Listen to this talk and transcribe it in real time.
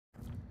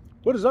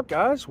What is up,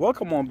 guys?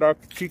 Welcome on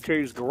back to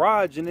TK's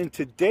Garage, and in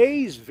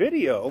today's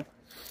video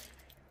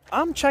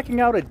I'm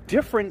checking out a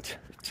different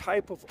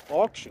type of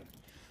auction.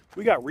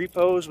 We got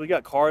repos, we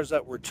got cars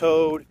that were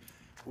towed,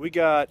 we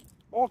got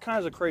all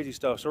kinds of crazy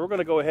stuff. So we're going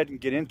to go ahead and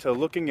get into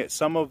looking at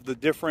some of the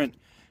different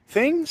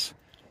things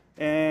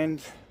and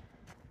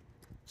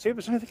see if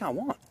there's anything I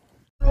want.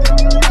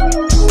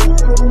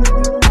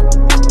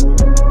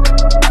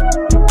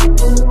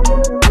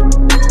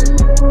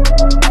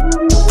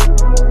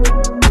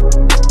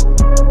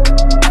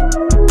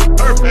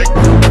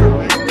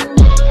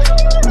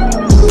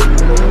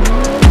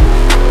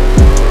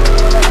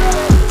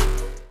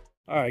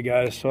 Alright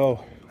guys,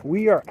 so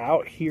we are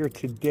out here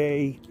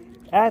today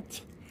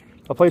at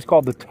a place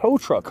called the Tow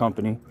Truck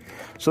Company.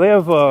 So they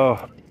have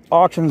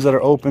auctions that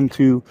are open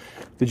to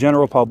the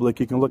general public.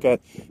 You can look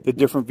at the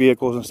different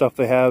vehicles and stuff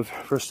they have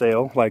for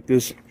sale, like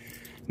this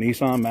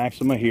Nissan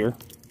Maxima here.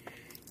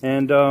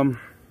 And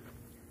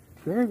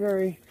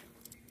very,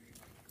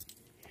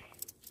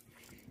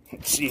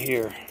 let's see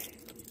here,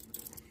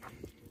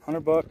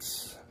 $100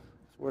 is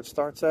where it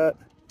starts at.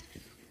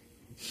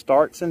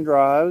 Starts and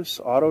drives,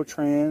 auto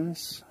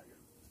trans,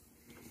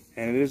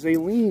 and it is a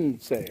lien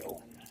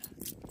sale.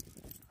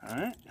 All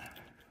right.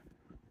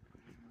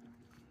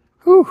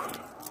 Whew.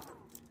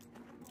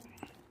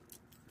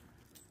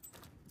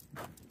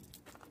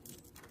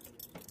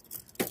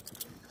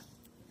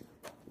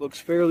 Looks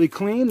fairly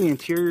clean. The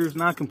interior is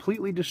not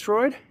completely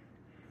destroyed.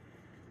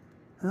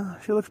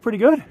 She looks pretty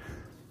good.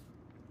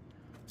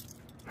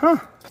 Huh.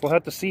 We'll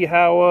have to see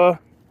how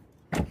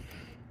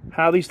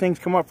these things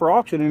come up for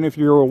auction, and if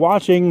you're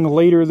watching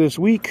later this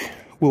week,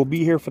 we'll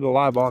be here for the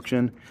live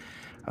auction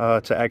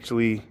to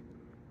actually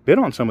bid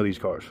on some of these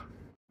cars.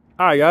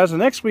 All right, guys.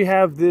 Next, we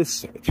have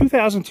this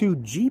 2002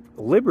 Jeep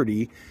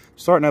Liberty,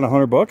 starting at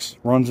 $100.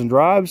 Runs and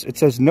drives. It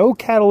says no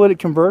catalytic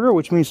converter,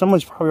 which means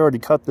someone's probably already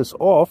cut this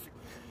off.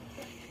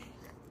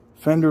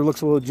 Fender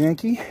looks a little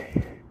janky.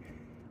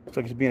 Looks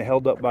like it's being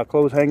held up by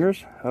clothes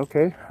hangers.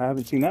 Okay, I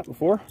haven't seen that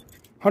before.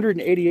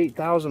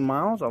 188,000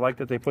 miles. I like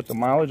that they put the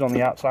mileage on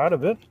the outside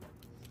of it.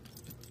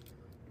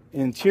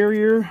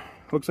 Interior,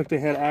 looks like they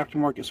had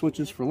aftermarket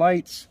switches for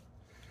lights.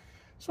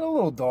 So a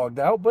little dogged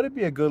out, but it'd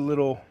be a good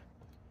little,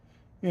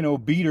 you know,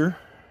 beater.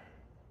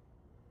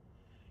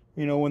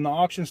 You know, when the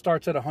auction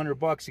starts at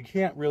 $100, you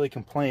can't really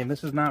complain.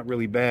 This is not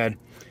really bad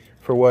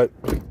for what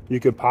you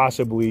could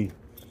possibly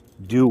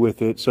do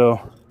with it. So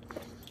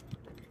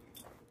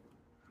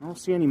I don't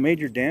see any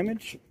major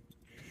damage,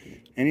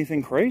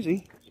 anything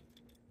crazy.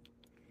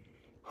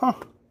 Huh.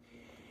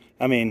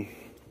 I mean,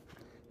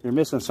 you're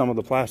missing some of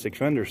the plastic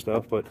fender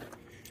stuff, but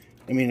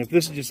I mean, if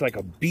this is just like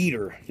a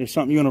beater, just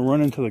something you're going to run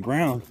into the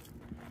ground,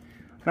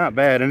 not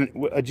bad. And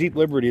a Jeep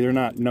Liberty, they're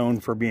not known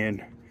for being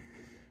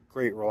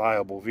great,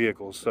 reliable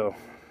vehicles, so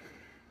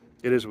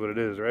it is what it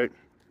is, right?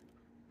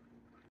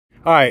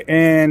 All right,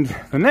 and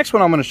the next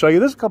one I'm going to show you,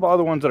 there's a couple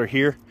other ones that are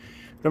here.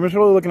 I'm just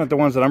really looking at the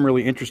ones that I'm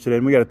really interested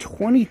in. We got a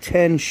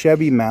 2010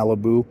 Chevy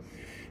Malibu.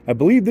 I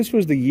believe this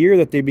was the year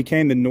that they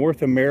became the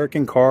North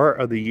American Car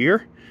of the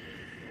Year.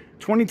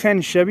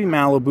 2010 Chevy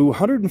Malibu,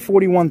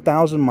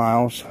 141,000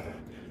 miles.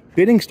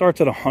 Bidding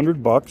starts at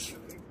 $100.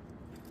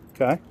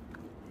 Okay.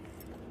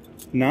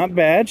 Not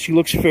bad. She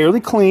looks fairly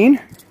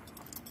clean.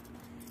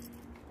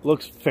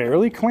 Looks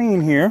fairly clean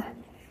here.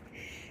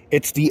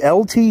 It's the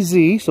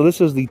LTZ, so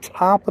this is the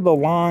top of the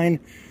line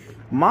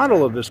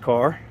model of this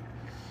car.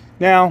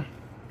 Now,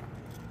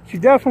 she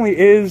definitely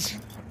is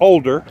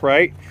older,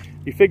 right?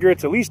 You figure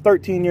it's at least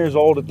 13 years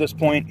old at this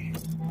point,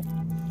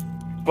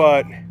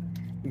 but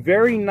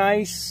very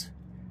nice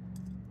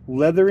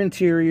leather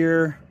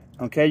interior.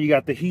 Okay, you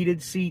got the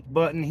heated seat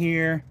button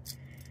here.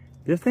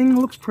 This thing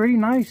looks pretty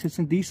nice. It's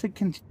in decent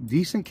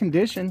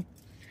condition.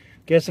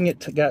 Guessing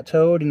it got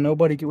towed and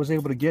nobody was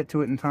able to get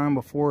to it in time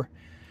before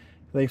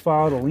they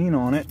filed a lien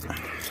on it.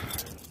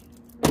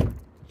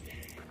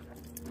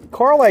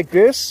 Car like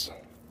this,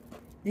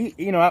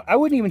 you know, I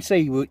wouldn't even say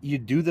you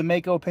do the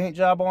Mako paint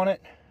job on it.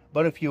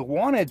 But if you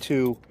wanted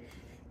to,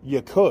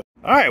 you could.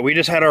 All right, we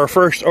just had our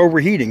first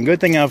overheating. Good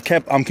thing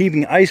I'm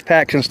keeping ice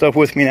packs and stuff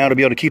with me now to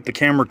be able to keep the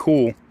camera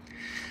cool.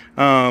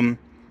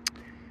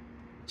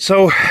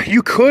 So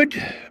you could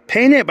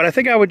paint it, but I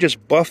think I would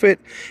just buff it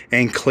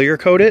and clear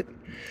coat it,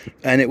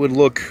 and it would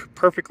look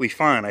perfectly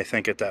fine, I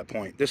think, at that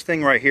point. This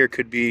thing right here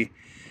could be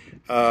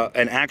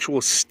an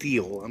actual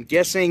steel. I'm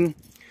guessing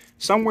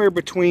somewhere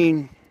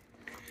between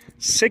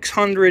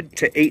 600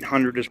 to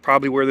 800 is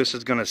probably where this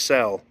is going to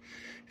sell.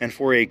 And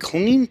for a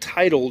clean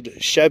titled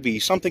Chevy,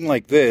 something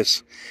like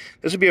this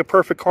would be a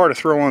perfect car to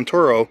throw on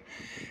Turo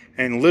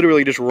and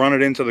literally just run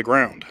it into the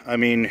ground. I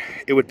mean,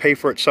 it would pay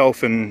for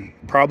itself in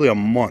probably a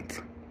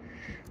month.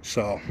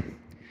 So, all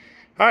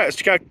right, let's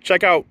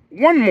check out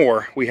one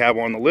more we have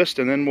on the list,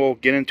 and then we'll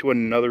get into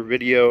another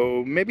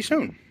video maybe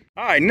soon.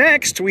 All right,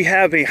 next we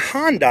have a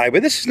Hyundai,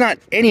 but this is not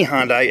any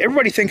Hyundai.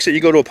 Everybody thinks that you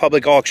go to a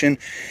public auction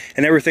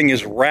and everything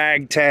is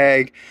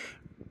ragtag,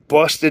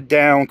 busted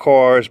down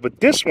cars, but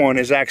this one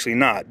is actually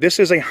not. This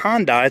is a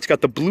Honda. It's got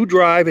the blue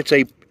drive. It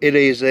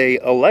is a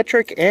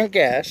electric and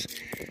gas,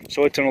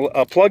 so it's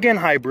a plug-in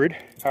hybrid.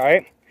 All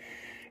right.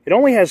 It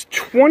only has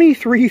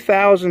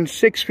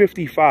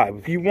 23,655.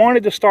 If you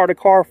wanted to start a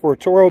car for a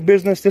Toro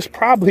business, this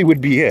probably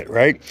would be it,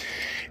 right?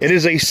 It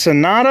is a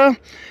Sonata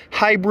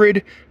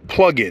hybrid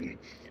plug-in.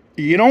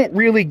 You don't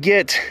really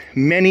get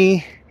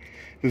many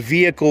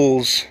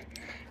vehicles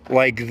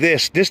like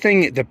this. This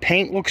thing, the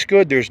paint looks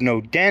good. There's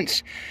no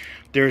dents.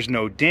 There's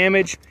no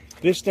damage.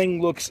 This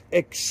thing looks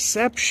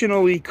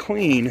exceptionally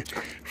clean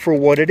for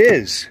what it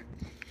is.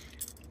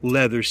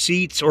 Leather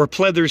seats or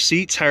pleather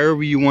seats,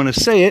 however you want to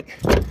say it.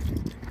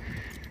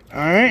 All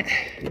right.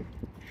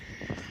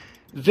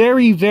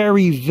 Very,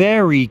 very,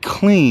 very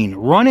clean.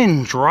 Run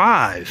and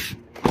drive.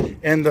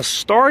 And the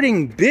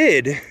starting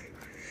bid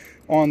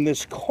on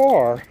this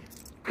car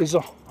is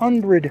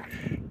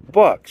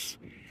 $100.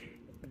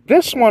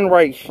 This one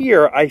right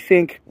here, I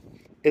think,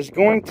 is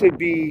going to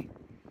be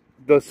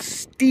the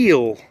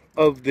steal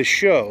of the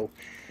show.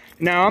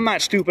 Now, I'm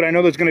not stupid. I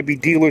know there's going to be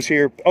dealers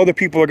here. Other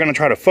people are going to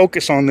try to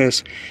focus on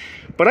this.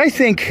 But I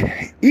think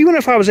even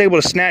if I was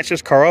able to snatch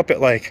this car up at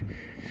like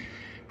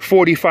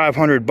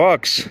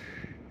 $4,500,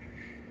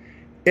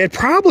 it'd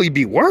probably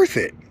be worth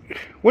it.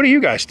 What do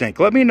you guys think?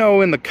 Let me know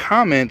in the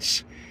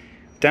comments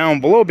down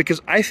below,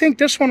 because I think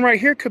this one right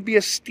here could be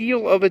a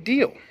steal of a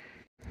deal.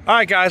 All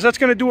right, guys, that's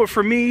going to do it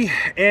for me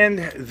and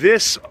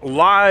this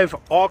live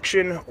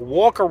auction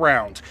walk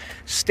around.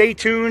 Stay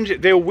tuned.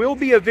 There will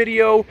be a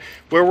video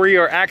where we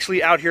are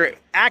actually out here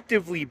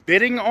actively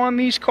bidding on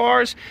these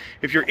cars.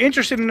 If you're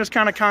interested in this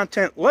kind of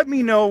content, let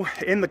me know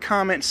in the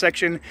comment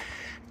section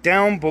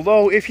down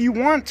below. If you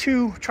want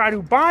to try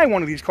to buy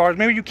one of these cars,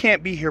 maybe you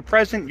can't be here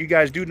present. You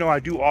guys do know I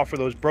do offer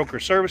those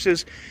broker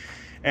services,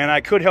 and I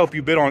could help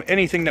you bid on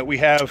anything that we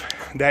have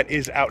that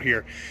is out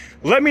here.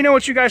 Let me know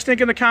what you guys think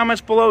in the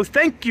comments below.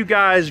 Thank you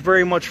guys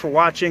very much for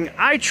watching.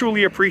 I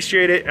truly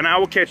appreciate it, and I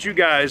will catch you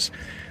guys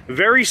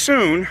very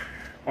soon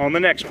on the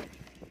next one.